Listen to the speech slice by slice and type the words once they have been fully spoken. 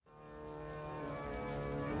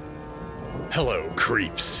Hello,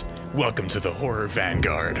 creeps. Welcome to the Horror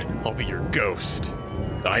Vanguard. I'll be your ghost.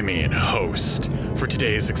 I mean, host, for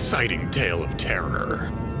today's exciting tale of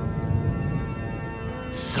terror.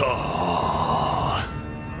 Saw.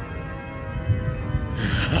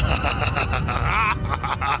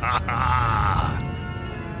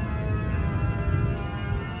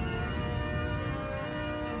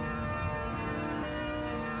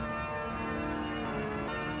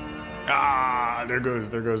 There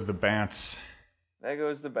goes the bants. There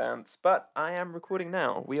goes the bounce. But I am recording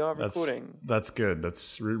now. We are recording. That's good.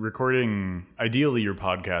 That's recording. Ideally, your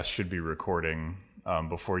podcast should be recording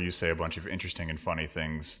before you say a bunch of interesting and funny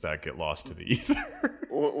things that get lost to the ether.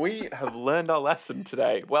 We have learned our lesson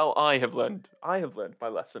today. Well, I have learned my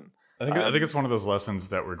lesson. I think it's one of those lessons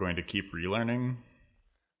that we're going to keep relearning.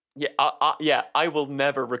 Yeah, I will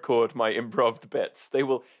never record my improv bits. They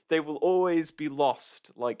will always be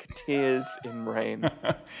lost like tears in rain.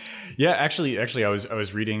 Yeah, actually, I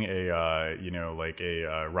was reading a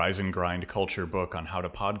rise and grind culture book on how to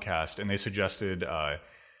podcast, and they suggested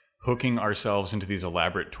hooking ourselves into these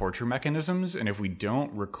elaborate torture mechanisms, and if we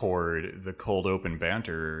don't record the cold open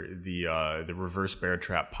banter, the reverse bear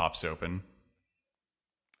trap pops open.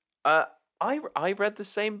 I read the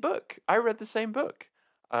same book.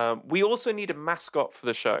 We also need a mascot for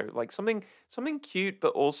the show, like something cute,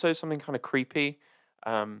 but also something kind of creepy.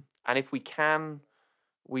 And if we can,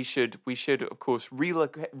 we should of course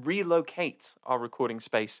relocate our recording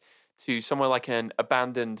space to somewhere like an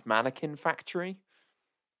abandoned mannequin factory.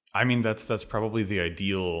 I mean, that's probably the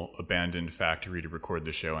ideal abandoned factory to record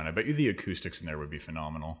the show, and I bet you the acoustics in there would be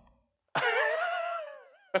phenomenal.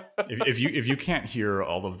 If you can't hear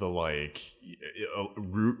all of the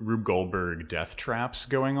Rube Goldberg death traps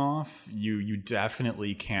going off, you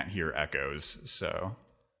definitely can't hear echoes. So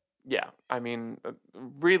yeah, I mean,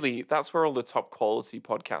 really, that's where all the top quality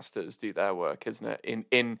podcasters do their work, isn't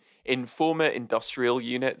it? In former industrial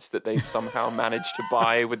units that they've somehow managed to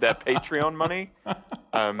buy with their Patreon money,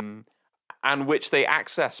 and which they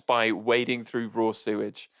access by wading through raw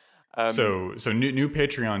sewage. So new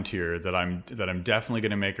Patreon tier that I'm definitely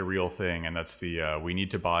going to make a real thing, and that's the we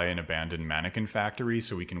need to buy an abandoned mannequin factory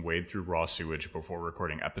so we can wade through raw sewage before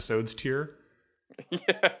recording episodes tier.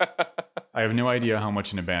 Yeah. I have no idea how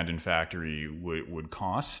much an abandoned factory would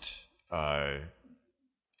cost. At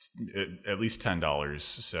least $10,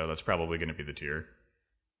 so that's probably going to be the tier.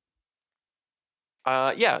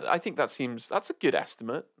 Yeah, I think that's a good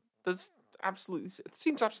estimate. It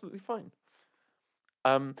seems absolutely fine.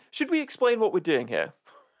 Should we explain what we're doing here?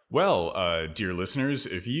 Well, dear listeners,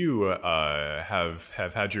 if you have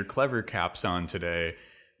had your clever caps on today,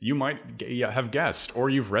 you might have guessed, or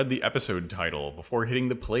you've read the episode title before hitting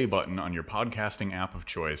the play button on your podcasting app of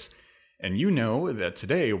choice, and you know that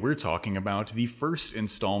today we're talking about the first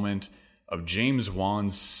installment of James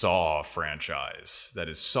Wan's Saw franchise. That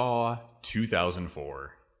is Saw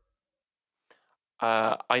 2004.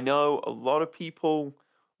 I know a lot of people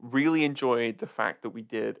really enjoyed the fact that we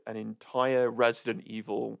did an entire Resident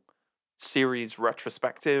Evil series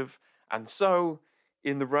retrospective, and so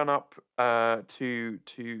in the run-up to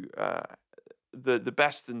the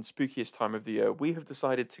best and spookiest time of the year, we have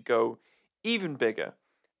decided to go even bigger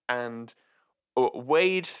and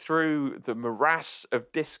wade through the morass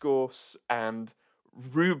of discourse and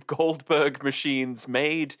Rube Goldberg machines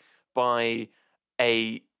made by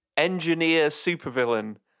a engineer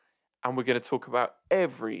supervillain. And we're going to talk about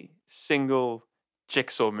every single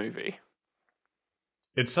Jigsaw movie.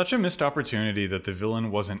 It's such a missed opportunity that the villain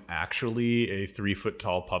wasn't actually a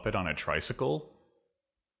 3-foot-tall puppet on a tricycle.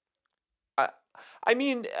 I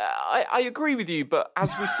mean, I agree with you, but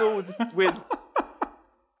as we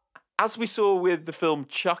saw with the film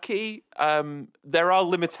Chucky, there are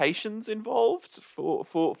limitations involved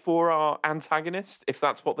for our antagonist, if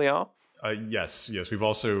that's what they are. Yes. We've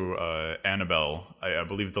also Annabelle. I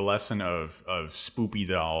believe the lesson of spoopy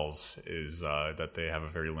dolls is that they have a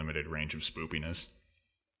very limited range of spoopiness.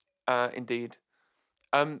 Indeed.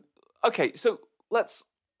 Okay, so let's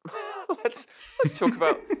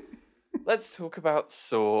talk about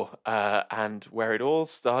Saw and where it all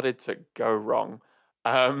started to go wrong.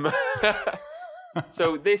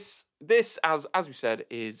 So this as we said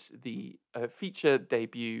is the feature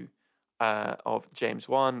debut of James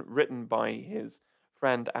Wan, written by his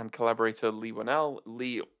friend and collaborator Leigh Whannell.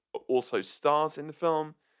 Lee also stars in the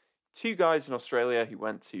film. Two guys in Australia who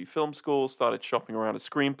went to film school, started shopping around a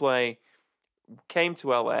screenplay, came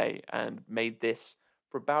to LA and made this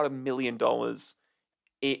for about $1 million.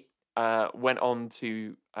 It went on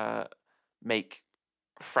to make,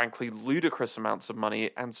 frankly, ludicrous amounts of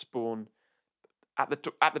money and spawn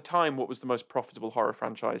at the time what was the most profitable horror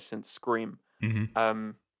franchise since Scream.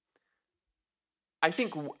 Mm-hmm. I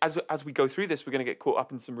think as we go through this, we're going to get caught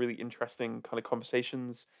up in some really interesting kind of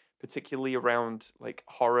conversations, particularly around like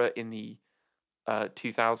horror in the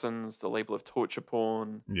 2000s, the label of torture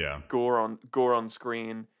porn, Yeah. gore on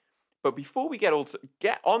screen. But before we get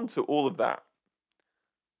onto all of that,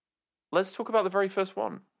 let's talk about the very first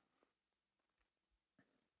one.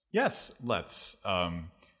 Yes, let's. I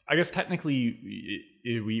guess technically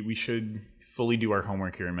we should fully do our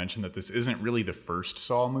homework here and mention that this isn't really the first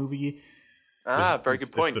Saw movie. Very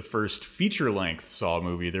good point. It's the first feature-length Saw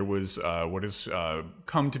movie. There was what has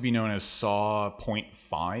come to be known as Saw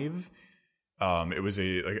 .5. It was I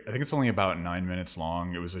think it's only about 9 minutes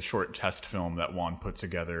long. It was a short test film that Wan put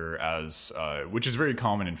together as, which is very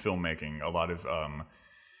common in filmmaking. A lot of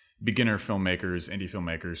beginner filmmakers, indie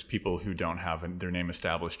filmmakers, people who don't have their name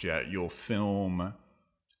established yet, you'll film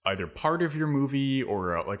either part of your movie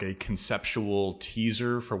or like a conceptual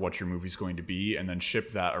teaser for what your movie's going to be, and then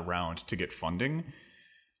ship that around to get funding.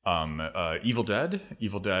 Evil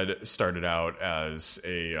Dead started out as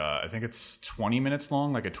I think it's 20 minutes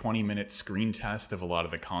long, like a 20-minute screen test of a lot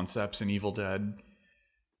of the concepts in Evil Dead.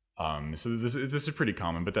 So this is pretty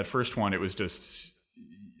common, but that first one, it was just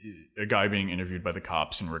a guy being interviewed by the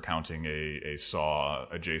cops and recounting a Saw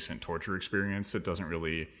adjacent torture experience. It doesn't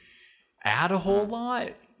really add a whole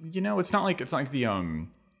lot. It's not like the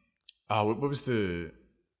what was the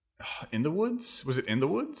In the Woods? Was it In the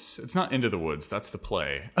Woods? It's not Into the Woods. That's the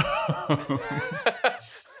play.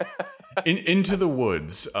 Into the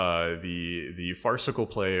Woods, the farcical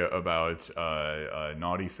play about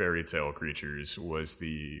naughty fairy tale creatures, was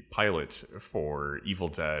the pilot for Evil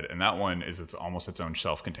Dead, and that one is almost its own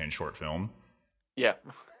self-contained short film. Yeah.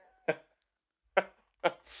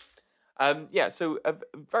 So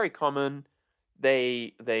very common.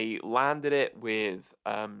 They landed it with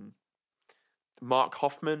Mark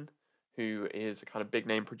Hoffman, who is a kind of big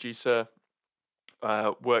name producer,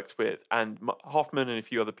 worked with, and Hoffman and a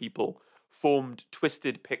few other people formed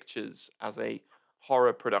Twisted Pictures as a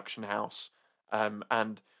horror production house.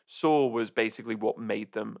 And Saw was basically what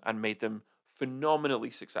made them phenomenally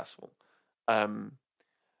successful.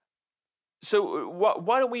 So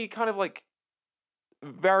why don't we kind of like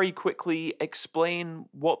very quickly explain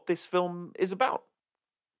what this film is about?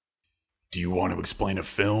 Do you want to explain a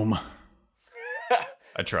film?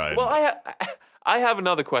 I tried. Well, I have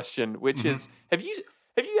another question, which is, have you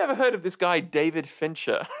ever heard of this guy David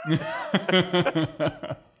Fincher?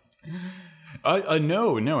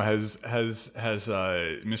 No. Has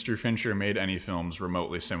Mr. Fincher made any films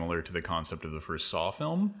remotely similar to the concept of the first Saw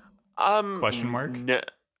film? Question mark. No,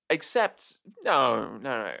 except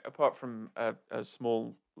no. Apart from a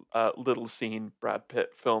small little scene Brad Pitt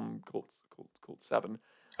film called Seven.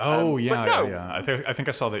 Oh yeah. I think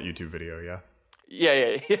I saw that YouTube video. Yeah.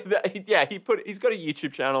 Yeah. He's got a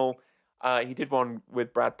YouTube channel. He did one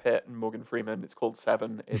with Brad Pitt and Morgan Freeman. It's called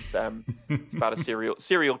Seven. It's about a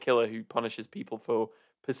serial killer who punishes people for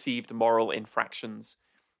perceived moral infractions.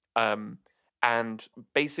 And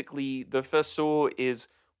basically, the first Saw is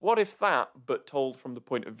what if that, but told from the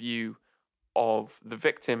point of view of the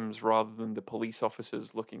victims rather than the police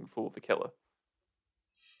officers looking for the killer.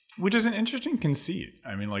 Which is an interesting conceit.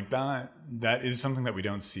 I mean, like that is something that we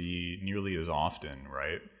don't see nearly as often,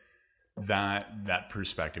 right? That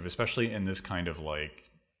perspective, especially in this kind of like,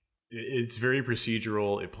 it's very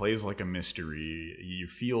procedural. It plays like a mystery. You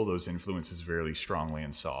feel those influences very strongly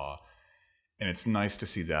in Saw. And it's nice to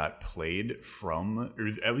see that played from, or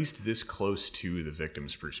at least this close to the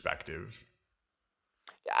victim's perspective.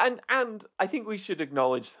 And I think we should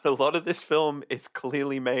acknowledge that a lot of this film is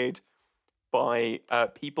clearly made by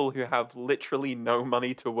people who have literally no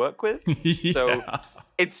money to work with. Yeah. So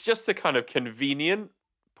it's just a kind of convenient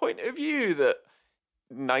point of view that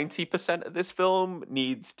 90% of this film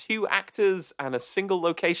needs 2 actors and a single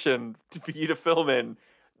location for you to film in.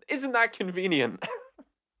 Isn't that convenient?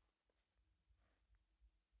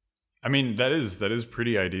 I mean, that is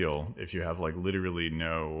pretty ideal if you have like literally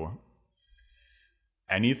no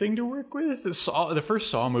anything to work with. The first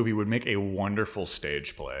Saw movie would make a wonderful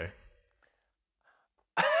stage play.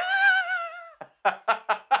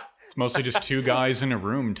 It's mostly just 2 guys in a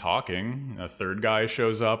room talking. A third guy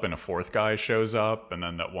shows up and a fourth guy shows up, and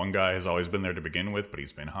then that one guy has always been there to begin with, but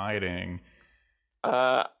he's been hiding.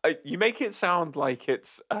 You make it sound like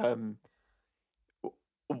it's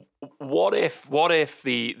what if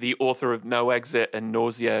the author of No Exit and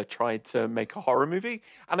Nausea tried to make a horror movie?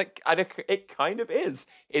 And it kind of is.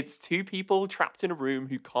 It's 2 people trapped in a room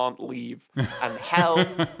who can't leave. And hell,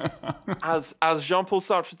 as Jean-Paul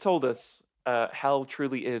Sartre told us, hell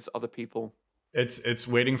truly is other people. It's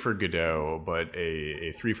Waiting for Godot, but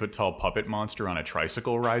a 3 foot tall puppet monster on a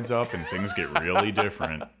tricycle rides up, and things get really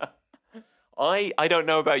different. I don't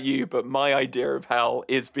know about you, but my idea of hell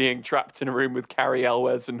is being trapped in a room with Carrie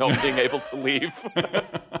Elwes and not being able to leave.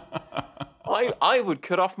 I would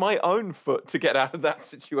cut off my own foot to get out of that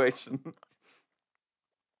situation.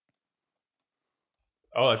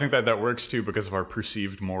 Oh, I think that works too because of our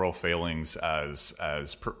perceived moral failings as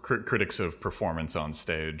critics of performance on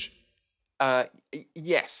stage.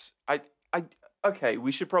 Yes, okay.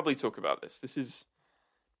 We should probably talk about this.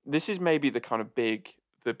 This is maybe the kind of big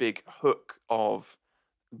hook of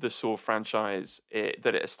the Saw franchise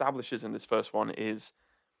that it establishes in this first one is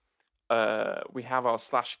we have our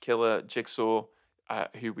slash killer Jigsaw,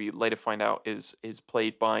 who we later find out is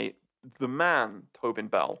played by the man Tobin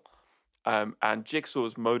Bell. And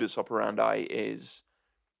Jigsaw's modus operandi is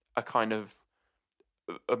a kind of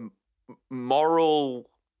a moral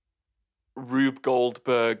Rube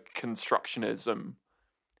Goldberg constructionism,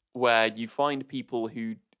 where you find people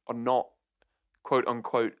who are not quote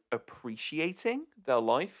unquote appreciating their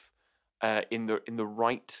life in the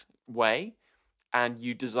right way, and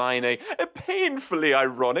you design a painfully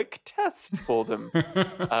ironic test for them.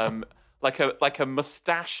 Like a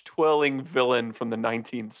mustache twirling villain from the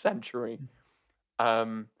 19th century.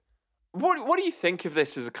 What do you think of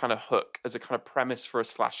this as a kind of hook, as a kind of premise for a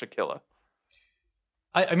slasher killer?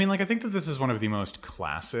 I mean, like, I think that this is one of the most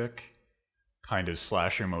classic kind of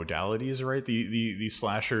slasher modalities, right? The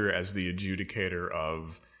slasher as the adjudicator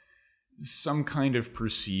of some kind of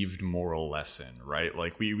perceived moral lesson, right?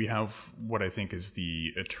 Like we have what I think is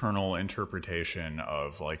the eternal interpretation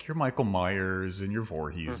of like your Michael Myers and your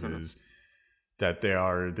Voorheeses, that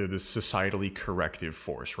they're this societally corrective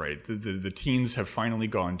force, right? The teens have finally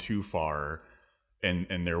gone too far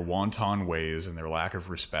in their wanton ways and their lack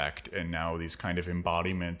of respect, and now these kind of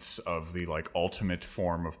embodiments of the like ultimate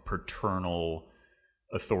form of paternal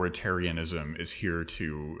authoritarianism is here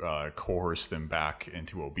to coerce them back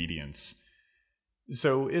into obedience.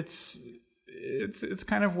 So it's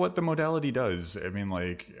kind of what the modality does. I mean,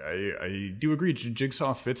 like I do agree,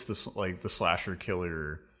 Jigsaw fits the slasher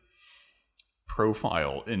killer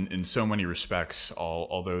profile in so many respects.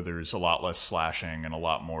 Although there's a lot less slashing and a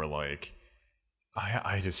lot more like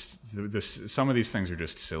some of these things are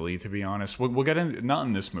just silly, to be honest. We'll get in, not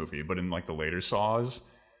in this movie, but in like the later Saws.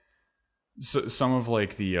 So, some of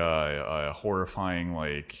like the horrifying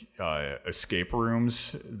like escape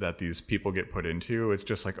rooms that these people get put into, it's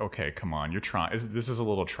just like, okay, come on, you're trying. This is a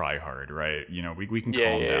little try hard, right? You know, we can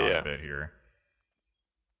calm down a bit here.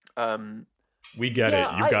 We get it.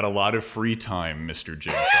 You've got a lot of free time, Mr.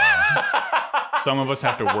 Jigsaw. Some of us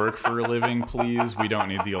have to work for a living, please. We don't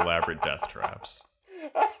need the elaborate death traps.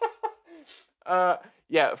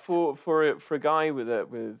 Yeah, for a guy with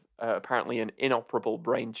apparently an inoperable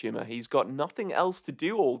brain tumor, he's got nothing else to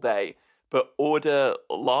do all day but order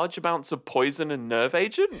large amounts of poison and nerve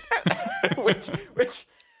agent, which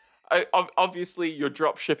obviously your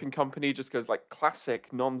drop shipping company just goes like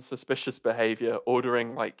classic non-suspicious behavior,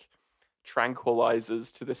 ordering like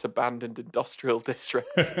tranquilizers to this abandoned industrial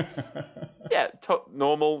district. Yeah,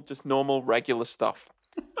 normal regular stuff.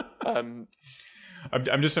 I'm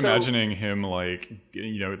just imagining him like,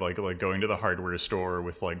 you know, like going to the hardware store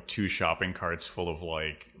with like 2 shopping carts full of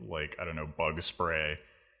like I don't know, bug spray, and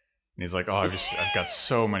he's like, oh, I've got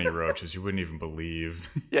so many roaches, you wouldn't even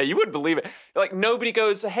believe. Yeah, you wouldn't believe it. Like nobody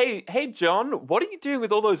goes, hey John, what are you doing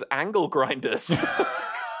with all those angle grinders?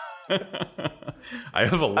 I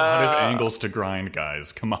have a lot of angles to grind,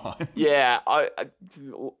 guys. Come on. Yeah,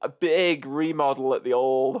 a big remodel at the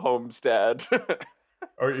old homestead.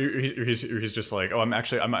 Or he's just like, oh, I'm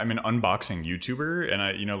an unboxing YouTuber, and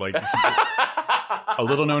I, you know, like a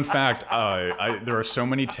little known fact, there are so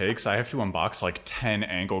many takes, I have to unbox like 10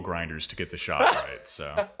 angle grinders to get the shot right.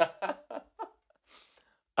 So,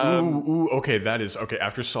 okay, that is okay.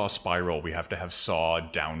 After Saw Spiral, we have to have Saw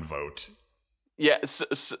downvote. Yeah,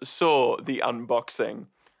 Saw the unboxing.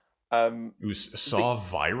 Saw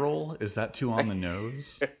viral? Is that too on the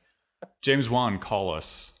nose? James Wan, call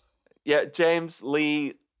us. Yeah, James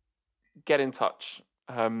Lee, get in touch.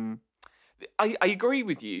 I agree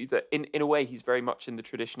with you that in a way he's very much in the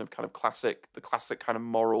tradition of kind of the classic kind of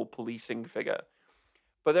moral policing figure.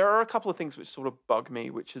 But there are a couple of things which sort of bug me,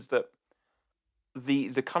 which is that the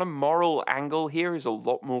kind of moral angle here is a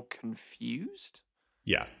lot more confused.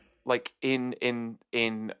 Yeah. Like in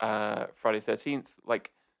Friday 13th,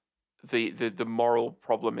 like the moral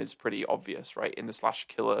problem is pretty obvious, right? In the slasher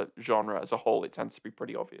killer genre as a whole, it tends to be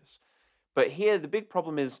pretty obvious. But here, the big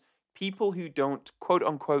problem is people who don't, quote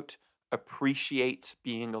unquote, appreciate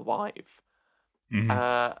being alive.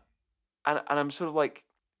 Mm-hmm. and I'm sort of like,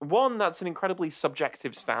 one, that's an incredibly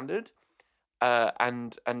subjective standard,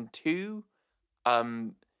 and two,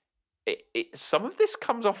 um, some of this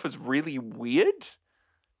comes off as really weird.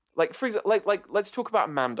 Like for example, like let's talk about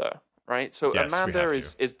Amanda, right? So Yes, we Amanda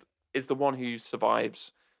have is the one who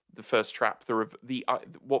survives the first trap, the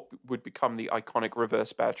what would become the iconic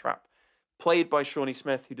reverse bear trap, played by Shawnee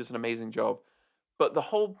Smith, who does an amazing job. But the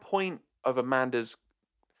whole point of Amanda's,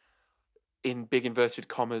 in big inverted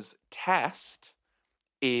commas, test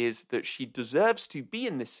is that she deserves to be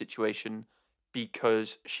in this situation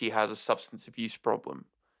because she has a substance abuse problem.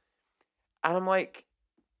 And I'm like,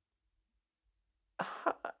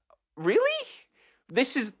 really?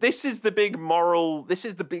 This is the big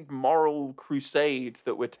moral crusade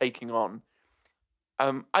that we're taking on.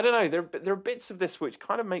 I don't know. There are bits of this which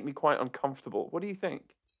kind of make me quite uncomfortable. What do you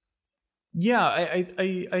think? Yeah,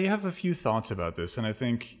 I have a few thoughts about this, and I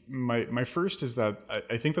think my first is that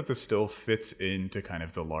I think that this still fits into kind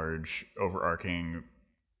of the large overarching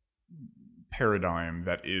paradigm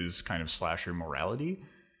that is kind of slasher morality,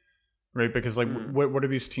 right? Because like, what are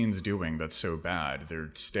these teens doing that's so bad?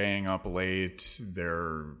 They're staying up late.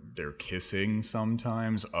 They're kissing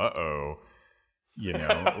sometimes. You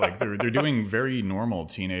know, like they're doing very normal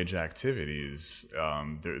teenage activities.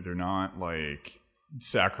 They're not like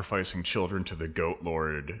sacrificing children to the goat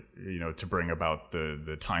lord, you know, to bring about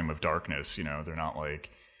the time of darkness. You know, they're not like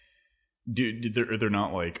they're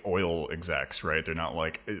not like oil execs, right? They're not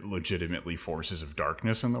like legitimately forces of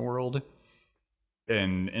darkness in the world.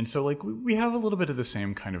 And so like we have a little bit of the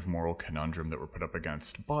same kind of moral conundrum that we're put up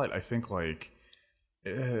against, but I think like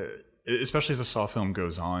especially as the Saw film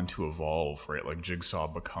goes on to evolve, right? Like Jigsaw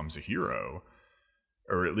becomes a hero,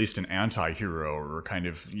 or at least an anti-hero, or kind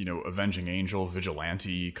of, you know, avenging angel,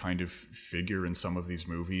 vigilante kind of figure in some of these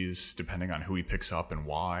movies, depending on who he picks up and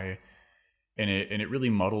why. And it really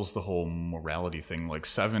muddles the whole morality thing. Like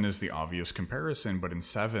Seven is the obvious comparison, but in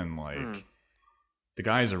Seven, like the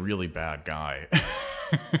guy is a really bad guy.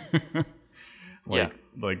 Like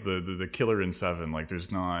the killer in Seven, like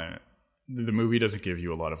there's not, the movie doesn't give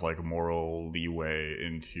you a lot of like moral leeway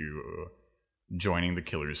into joining the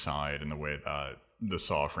killer's side in the way that the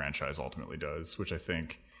Saw franchise ultimately does, which I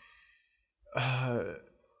think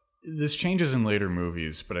this changes in later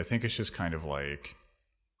movies, but I think it's just kind of like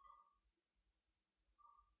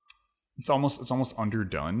it's almost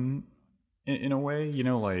underdone in a way, you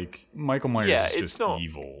know, like Michael Myers is just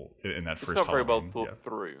evil in that first. It's not very well Halloween. thought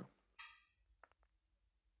through,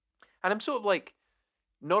 and I'm sort of like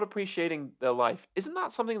not appreciating their life. Isn't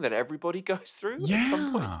that something that everybody goes through at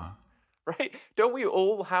some point? Right? Don't we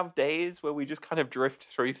all have days where we just kind of drift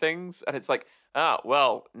through things and it's like,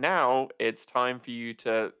 well, now it's time for you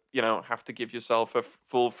to, you know, have to give yourself a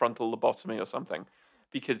full frontal lobotomy or something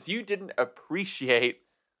because you didn't appreciate,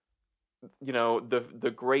 you know,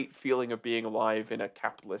 the great feeling of being alive in a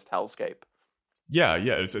capitalist hellscape. Yeah.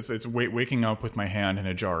 It's waking up with my hand in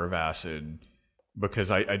a jar of acid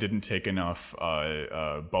because I didn't take enough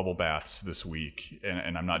bubble baths this week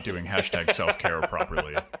and I'm not doing #self-care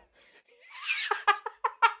properly.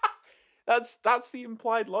 That's the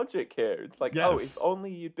implied logic here. It's like, yes. Oh, if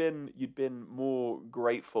only you'd been more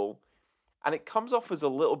grateful, and it comes off as a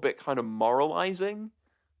little bit kind of moralizing,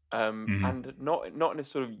 and not in a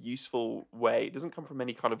sort of useful way. It doesn't come from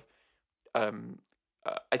any kind of.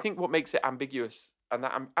 I think what makes it ambiguous, and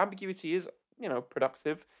that ambiguity is, you know,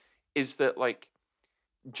 productive, is that like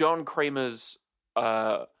John Kramer's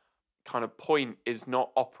kind of point is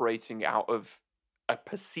not operating out of a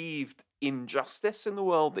perceived injustice in the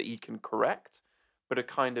world that he can correct, but a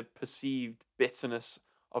kind of perceived bitterness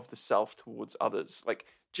of the self towards others. Like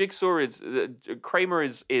Kramer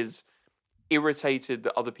is irritated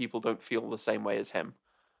that other people don't feel the same way as him.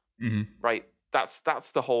 Right? That's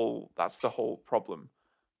the whole problem.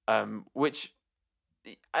 Which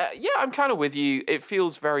I'm kind of with you. It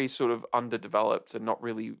feels very sort of underdeveloped and not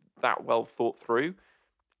really that well thought through,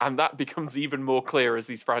 and that becomes even more clear as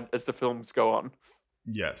the films go on.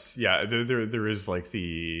 Yes, yeah, there is like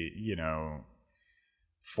the, you know,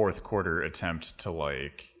 fourth quarter attempt to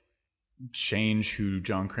like change who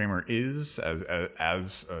John Kramer is as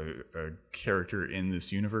a character in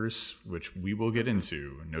this universe, which we will get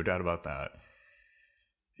into, no doubt about that.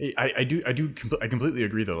 I completely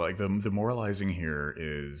agree though. Like the moralizing here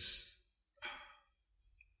is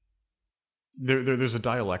there's a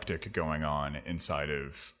dialectic going on inside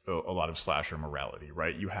of a lot of slasher morality,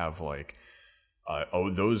 right? You have like.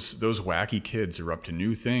 Those wacky kids are up to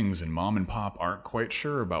new things and mom and pop aren't quite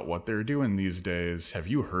sure about what they're doing these days. Have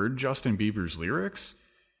you heard Justin Bieber's lyrics?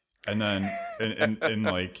 And then, and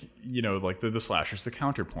like, you know, like the slasher's the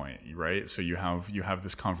counterpoint, right? So you have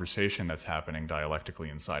this conversation that's happening dialectically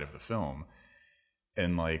inside of the film.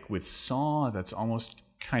 And like with Saw, that's almost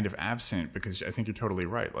kind of absent, because I think you're totally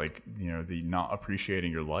right. Like, you know, the not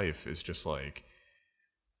appreciating your life is just like,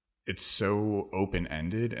 it's so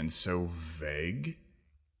open-ended and so vague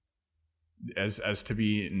as to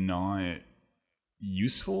be not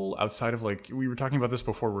useful outside of, like, we were talking about this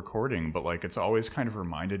before recording, but like it's always kind of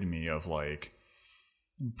reminded me of like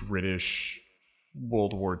British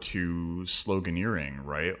World War II sloganeering,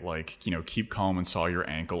 right? Like, you know, keep calm and saw your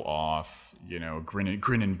ankle off, you know, grin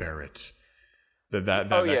and bear it. That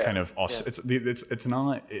kind of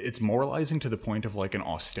it's moralizing to the point of like an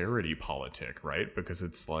austerity politic, right? Because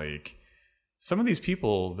it's like some of these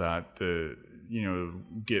people that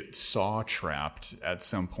get saw trapped at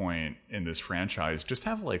some point in this franchise just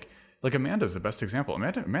have like Amanda's the best example.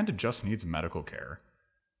 Amanda just needs medical care.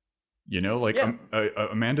 You know, like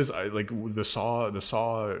Amanda's like the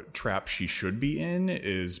saw trap she should be in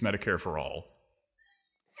is Medicare for all.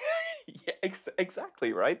 Yeah,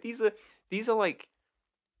 exactly, right. These are like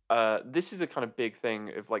this is a kind of big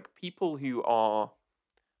thing of like people who are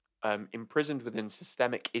imprisoned within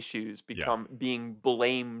systemic issues being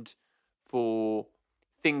blamed for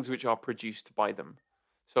things which are produced by them.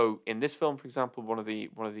 So in this film, for example, one of the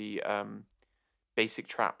basic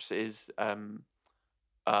traps is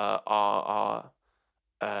our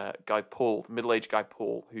guy Paul, middle-aged guy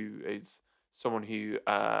Paul, who is someone who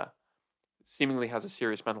seemingly has a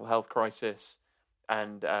serious mental health crisis,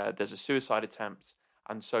 and there's a suicide attempt,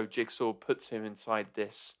 and so Jigsaw puts him inside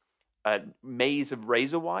this maze of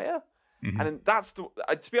razor wire. Mm-hmm. And that's to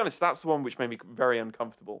be honest, that's the one which made me very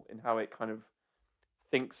uncomfortable in how it kind of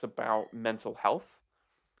thinks about mental health.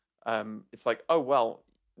 It's like, oh well,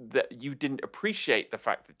 that you didn't appreciate the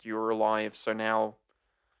fact that you were alive, so now,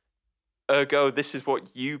 ergo, this is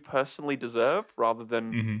what you personally deserve. Rather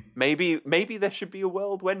than maybe there should be a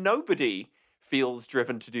world where nobody feels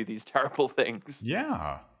driven to do these terrible things.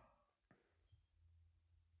 Yeah.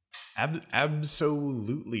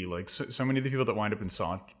 Absolutely. Like so many of the people that wind up in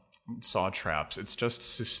saw traps, it's just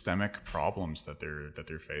systemic problems that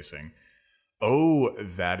they're facing. Oh,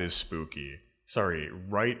 that is spooky. Sorry,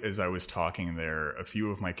 right as I was talking there, a few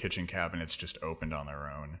of my kitchen cabinets just opened on their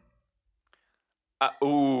own.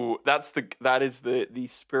 That is the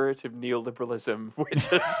spirit of neoliberalism, which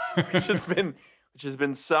has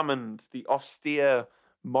been summoned. The austere,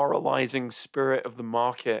 moralizing spirit of the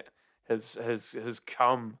market has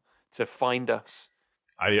come to find us.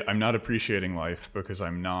 I'm not appreciating life because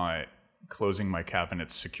I'm not closing my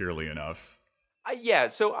cabinets securely enough.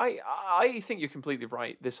 So I think you're completely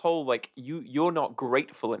right. This whole like you're not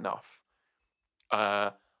grateful enough.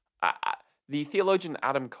 The theologian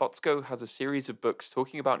Adam Kotzko has a series of books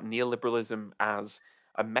talking about neoliberalism as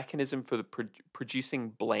a mechanism for producing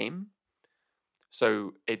blame.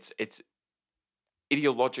 So it's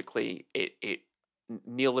ideologically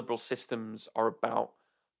neoliberal systems are about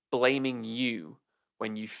blaming you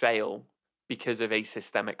when you fail because of a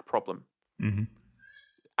systemic problem. Mm-hmm.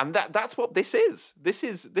 And that's what this is. This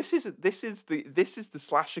is the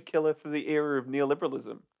slasher killer for the era of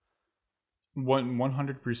neoliberalism.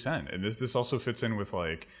 100%. And this also fits in with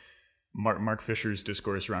like Mark Fisher's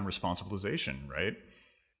discourse around responsabilization, right?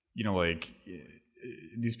 You know, like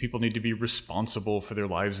these people need to be responsible for their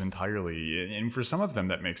lives entirely, and for some of them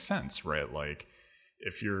that makes sense, right? Like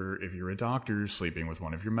if you're a doctor sleeping with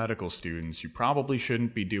one of your medical students, you probably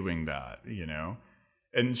shouldn't be doing that, you know?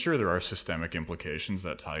 And sure, there are systemic implications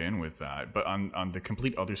that tie in with that, but on the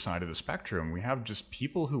complete other side of the spectrum, we have just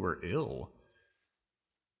people who are ill.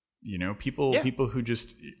 You know, people who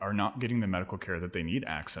just are not getting the medical care that they need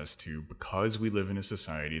access to because we live in a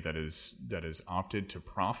society that is opted to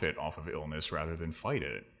profit off of illness rather than fight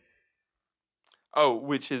it. Oh,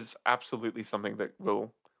 which is absolutely something that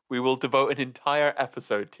we will devote an entire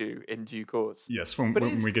episode to in due course. Yes,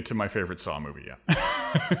 when we get to my favorite Saw movie,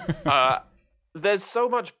 yeah. There's so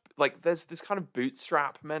much, like, there's this kind of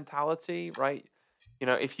bootstrap mentality, right? You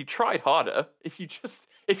know, if you tried harder, if you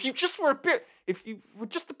were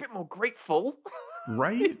just a bit more grateful,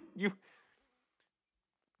 right?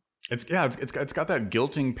 It's got that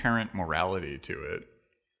guilting parent morality to it.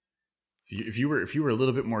 If you were a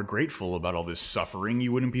little bit more grateful about all this suffering,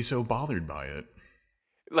 you wouldn't be so bothered by it.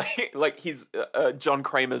 Like he's John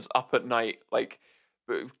Kramer's up at night, like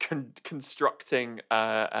constructing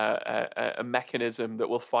a mechanism that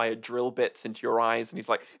will fire drill bits into your eyes, and he's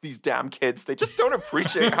like, these damn kids, they just don't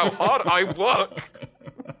appreciate how hard I work.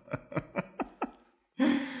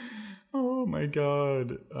 Oh my my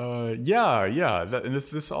god. Yeah. And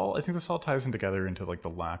this all, I think this all ties in together into like the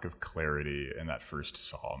lack of clarity in that first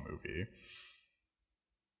Saw movie.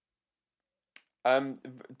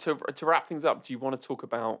 To wrap things up, do you want to talk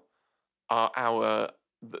about our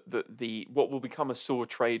the what will become a Saw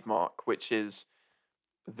trademark, which is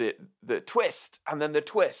the twist and then the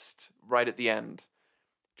twist right at the end?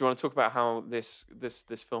 Do you want to talk about how this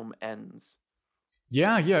film ends?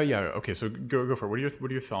 Yeah. Okay, so go for it. What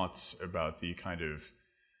are your thoughts about the kind of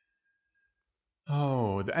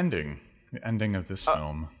the ending of this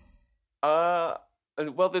film? Well,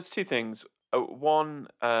 there's two things. One,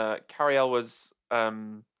 Cary Elwes,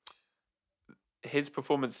 his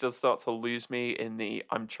performance does start to lose me in the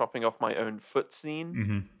 "I'm chopping off my own foot"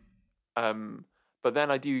 scene. But then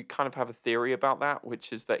I do kind of have a theory about that,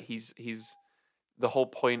 which is that he's the whole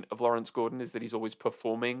point of Lawrence Gordon is that he's always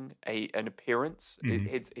performing an appearance.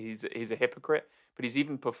 He's a hypocrite, but he's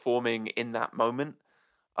even performing in that moment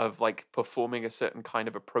of like performing a certain kind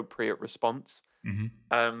of appropriate response.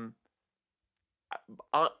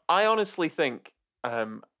 I honestly think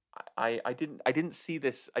I didn't see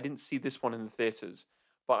this one in the theaters,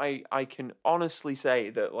 but I can honestly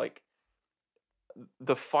say that like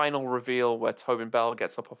the final reveal where Tobin Bell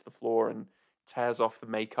gets up off the floor and tears off the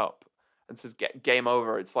makeup and says game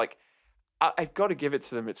over, it's like I've got to give it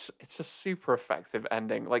to them. It's a super effective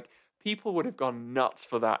ending. Like people would have gone nuts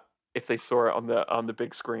for that if they saw it on the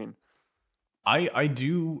big screen. I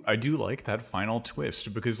do like that final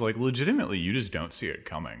twist because like legitimately you just don't see it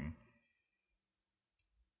coming.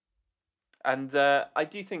 And I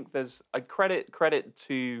do think there's a credit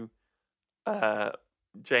to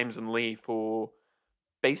James and Lee for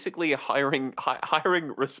basically hiring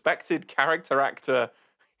respected character actor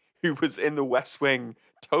who was in The West Wing,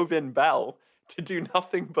 Tobin Bell, to do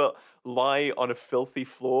nothing but lie on a filthy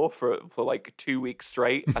floor for like 2 weeks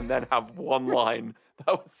straight and then have one line.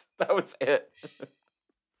 That was it.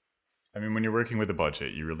 I mean, when you're working with a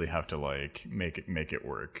budget, you really have to like make it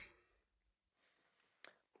work.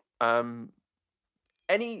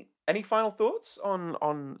 Any final thoughts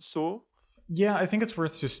on Saw? Yeah, I think it's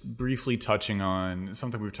worth just briefly touching on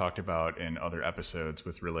something we've talked about in other episodes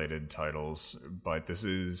with related titles, but this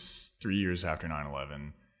is 3 years after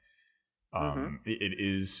 9/11. It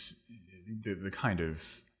is the kind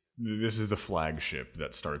of, this is the flagship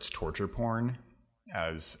that starts torture porn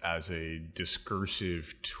as a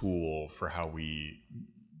discursive tool for how we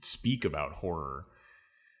speak about horror.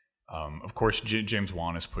 Of course, James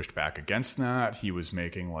Wan has pushed back against that. He was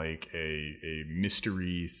making like a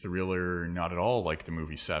mystery thriller, not at all like the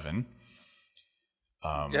movie Seven.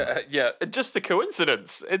 Yeah. Just a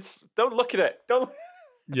coincidence. Don't look at it. Don't.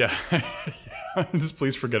 Yeah. Just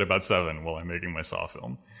please forget about Seven while I'm making my Saw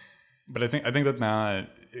film. But I think that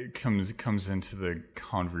it comes into the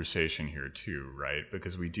conversation here too, right?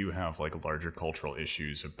 Because we do have like larger cultural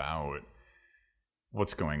issues about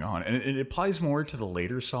what's going on, and it applies more to the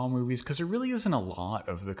later Saw movies because there really isn't a lot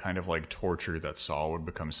of the kind of like torture that Saw would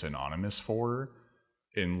become synonymous for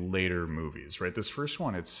in later movies, right? This first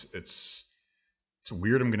one, it's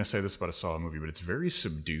weird. I'm going to say this about a Saw movie, but it's very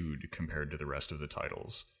subdued compared to the rest of the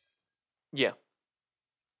titles. Yeah.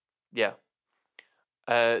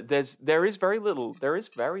 There is very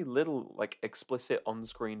little like explicit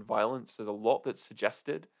on-screen violence. There's a lot that's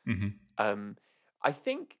suggested.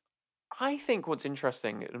 I think what's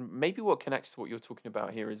interesting, and maybe what connects to what you're talking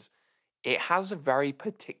about here, is it has a very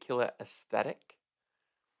particular aesthetic,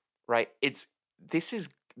 right? This is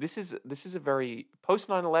a very post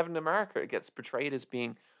 9/11 America. It gets portrayed as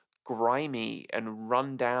being grimy and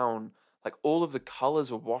run down. Like all of the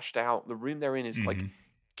colors are washed out. The room they're in is like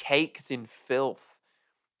caked in filth.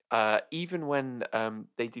 Even when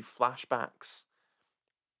they do flashbacks,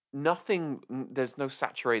 there's no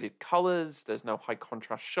saturated colors, there's no high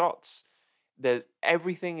contrast shots.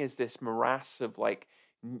 Everything is this morass of like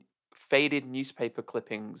faded newspaper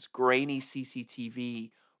clippings, grainy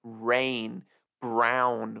CCTV, rain,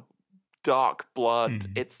 brown, dark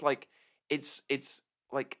blood. It's like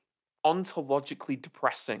ontologically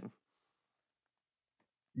depressing.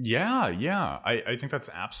 Yeah. I think that's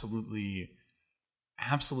absolutely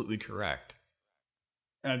correct.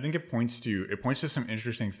 And I think it points to some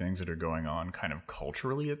interesting things that are going on kind of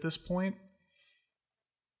culturally at this point.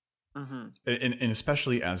 And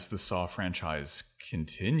especially as the Saw franchise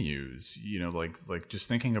continues, you know, like just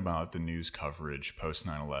thinking about the news coverage post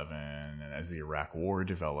 9/11 and as the Iraq War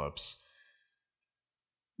develops,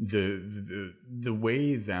 the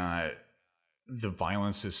way that the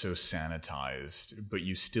violence is so sanitized, but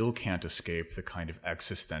you still can't escape the kind of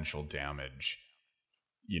existential damage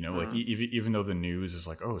Like even though the news is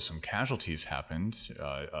like, oh, some casualties happened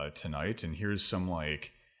tonight, and here's some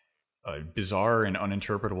like bizarre and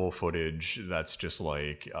uninterpretable footage that's just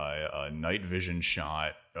like a night vision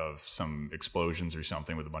shot of some explosions or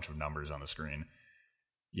something with a bunch of numbers on the screen.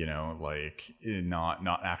 Like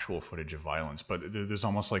not actual footage of violence, but there's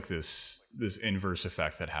almost like this inverse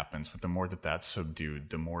effect that happens. But the more that's subdued,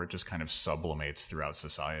 the more it just kind of sublimates throughout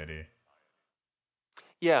society.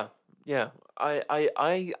 Yeah.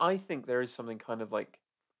 I think there is something kind of like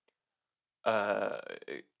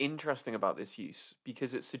interesting about this use,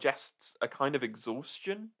 because it suggests a kind of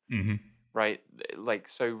exhaustion, right? Like,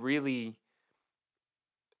 so really,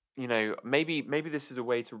 maybe this is a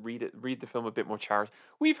way to read the film a bit more charity.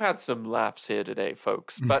 We've had some laughs here today,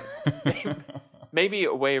 folks, but maybe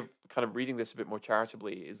a way of kind of reading this a bit more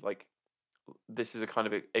charitably is like, this is a kind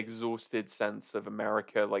of exhausted sense of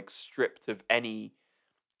America, like stripped of anything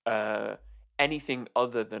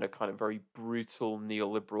other than a kind of very brutal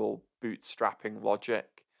neoliberal bootstrapping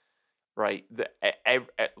logic, right?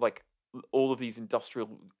 Like all of these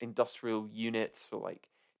industrial units are like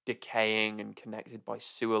decaying and connected by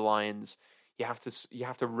sewer lines. You have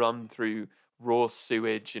to run through raw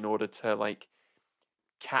sewage in order to like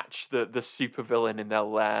catch the supervillain in their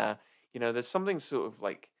lair. There's something sort of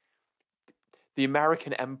like the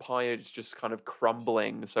American empire is just kind of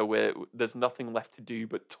crumbling, so there's nothing left to do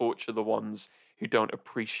but torture the ones who don't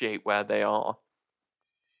appreciate where they are.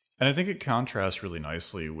 And I think it contrasts really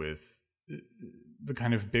nicely with the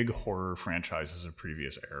kind of big horror franchises of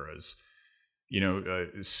previous eras.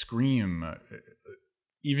 Scream,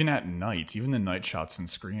 even at night, even the night shots in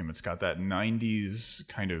Scream, it's got that 90s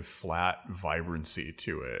kind of flat vibrancy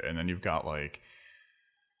to it. And then you've got like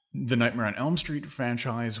the Nightmare on Elm Street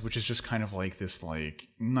franchise, which is just kind of like this like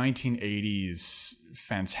 1980s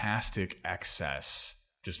fantastic excess,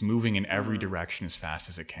 just moving in every direction as fast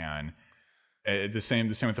as it can. The same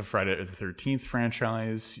with the Friday the 13th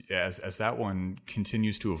franchise. As that one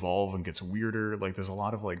continues to evolve and gets weirder, like there's a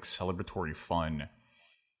lot of like celebratory fun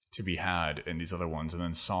to be had in these other ones. And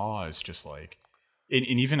then Saw is just like, and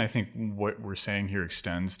even I think what we're saying here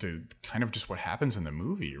extends to kind of just what happens in the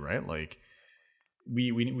movie, right? Like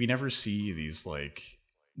we never see these like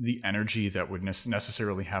the energy that would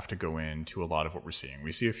necessarily have to go into a lot of what we're seeing.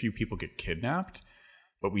 We see a few people get kidnapped,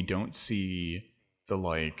 but we don't see the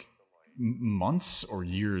like months or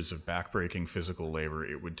years of backbreaking physical labor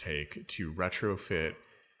it would take to retrofit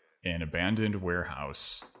an abandoned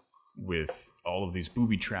warehouse with all of these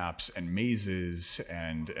booby traps and mazes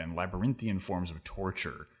and labyrinthian forms of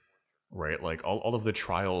torture, right? Like all of the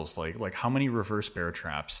trials, like how many reverse bear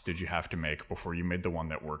traps did you have to make before you made the one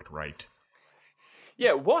that worked right?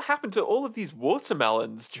 Yeah, what happened to all of these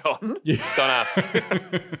watermelons, John? Yeah. Don't ask.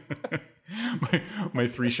 my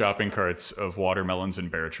 3 shopping carts of watermelons and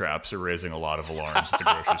bear traps are raising a lot of alarms at the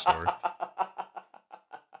grocery store.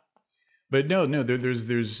 But no,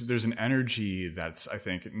 there's an energy that's, I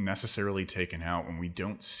think, necessarily taken out when we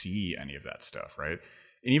don't see any of that stuff, right?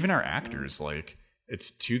 And even our actors, like, it's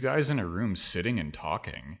 2 guys in a room sitting and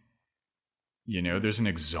talking. There's an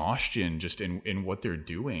exhaustion just in what they're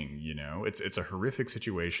doing. It's a horrific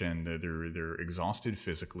situation. They're exhausted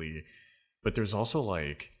physically, but there's also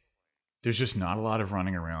like, there's just not a lot of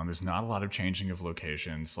running around. There's not a lot of changing of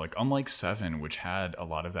locations. Like, unlike Seven, which had a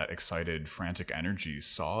lot of that excited, frantic energy,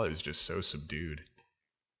 Saw is just so subdued.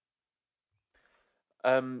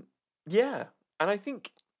 Yeah, and I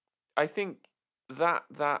think that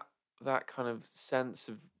kind of sense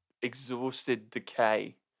of exhausted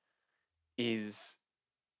decay is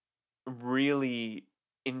really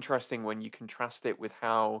interesting when you contrast it with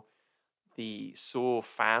how the Saw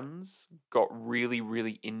fans got really,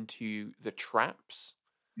 really into the traps.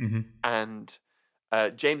 Mm-hmm. And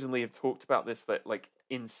James and Lee have talked about this, that like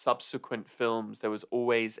in subsequent films, there was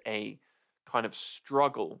always a kind of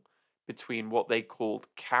struggle between what they called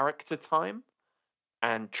character time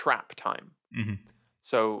and trap time. Mm-hmm.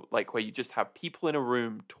 So like where you just have people in a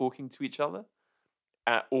room talking to each other,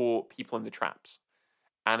 or people in the traps.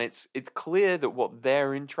 And it's clear that what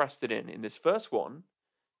they're interested in this first one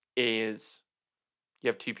is you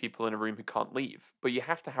have 2 people in a room who can't leave, but you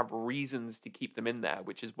have to have reasons to keep them in there,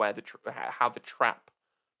 which is where how the trap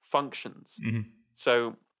functions. Mm-hmm.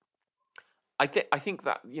 So I think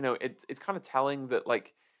that it's kind of telling that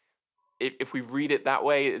like if we read it that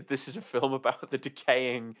way, this is a film about the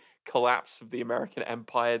decaying collapse of the American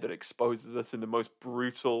empire that exposes us in the most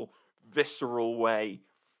brutal, visceral way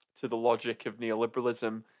to the logic of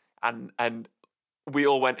neoliberalism, and we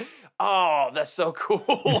all went, oh, that's so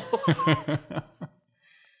cool.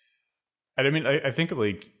 And I mean, I think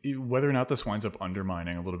like whether or not this winds up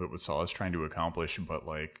undermining a little bit what Saw is trying to accomplish, but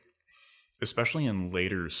like especially in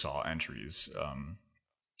later Saw entries,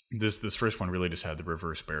 this first one really just had the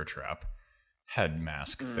reverse bear trap head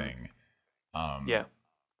mask thing. Yeah.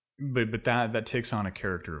 But that takes on a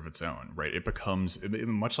character of its own, right? It becomes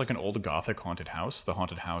much like an old Gothic haunted house. The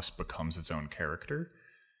haunted house becomes its own character.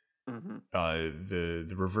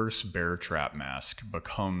 The reverse bear trap mask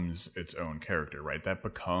becomes its own character, right? That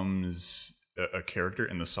becomes a character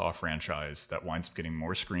in the Saw franchise that winds up getting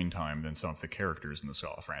more screen time than some of the characters in the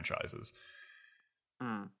Saw franchises.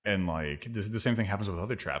 And like the same thing happens with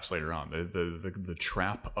other traps later on. The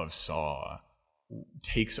trap of Saw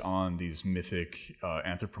takes on these mythic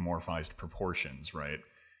anthropomorphized proportions, right?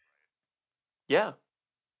 Yeah.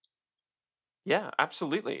 Yeah,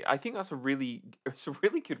 absolutely. I think it's a really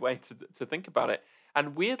good way to think about it.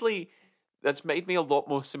 And weirdly, that's made me a lot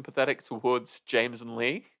more sympathetic towards James and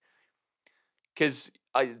Lee, because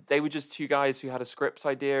they were just two guys who had a script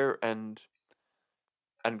idea and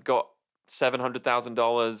got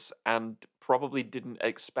 $700,000 and probably didn't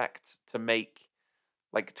expect to make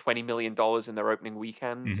like $20 million in their opening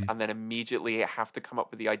weekend, and then immediately have to come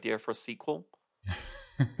up with the idea for a sequel.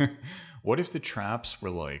 What if the traps were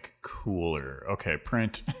like cooler? Okay,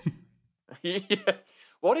 print. Yeah.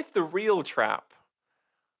 What if the real trap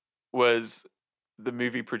was the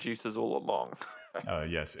movie producers all along?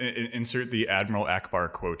 Yes. Insert the Admiral Akbar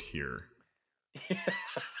quote here.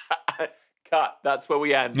 Cut. That's where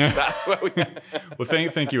we end. That's where we end. Well,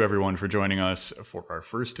 thank you everyone for joining us for our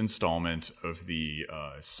first installment of the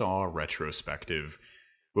Saw retrospective.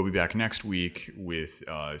 We'll be back next week with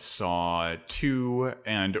Saw 2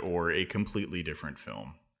 and or a completely different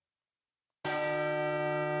film.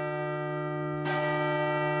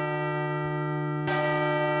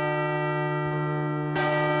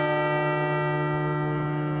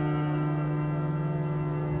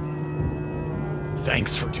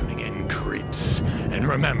 Thanks for tuning in, creeps. And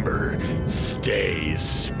remember, stay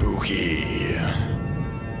spooky.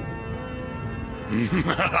 Ha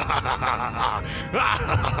ha ha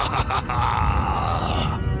ha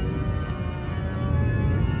ha!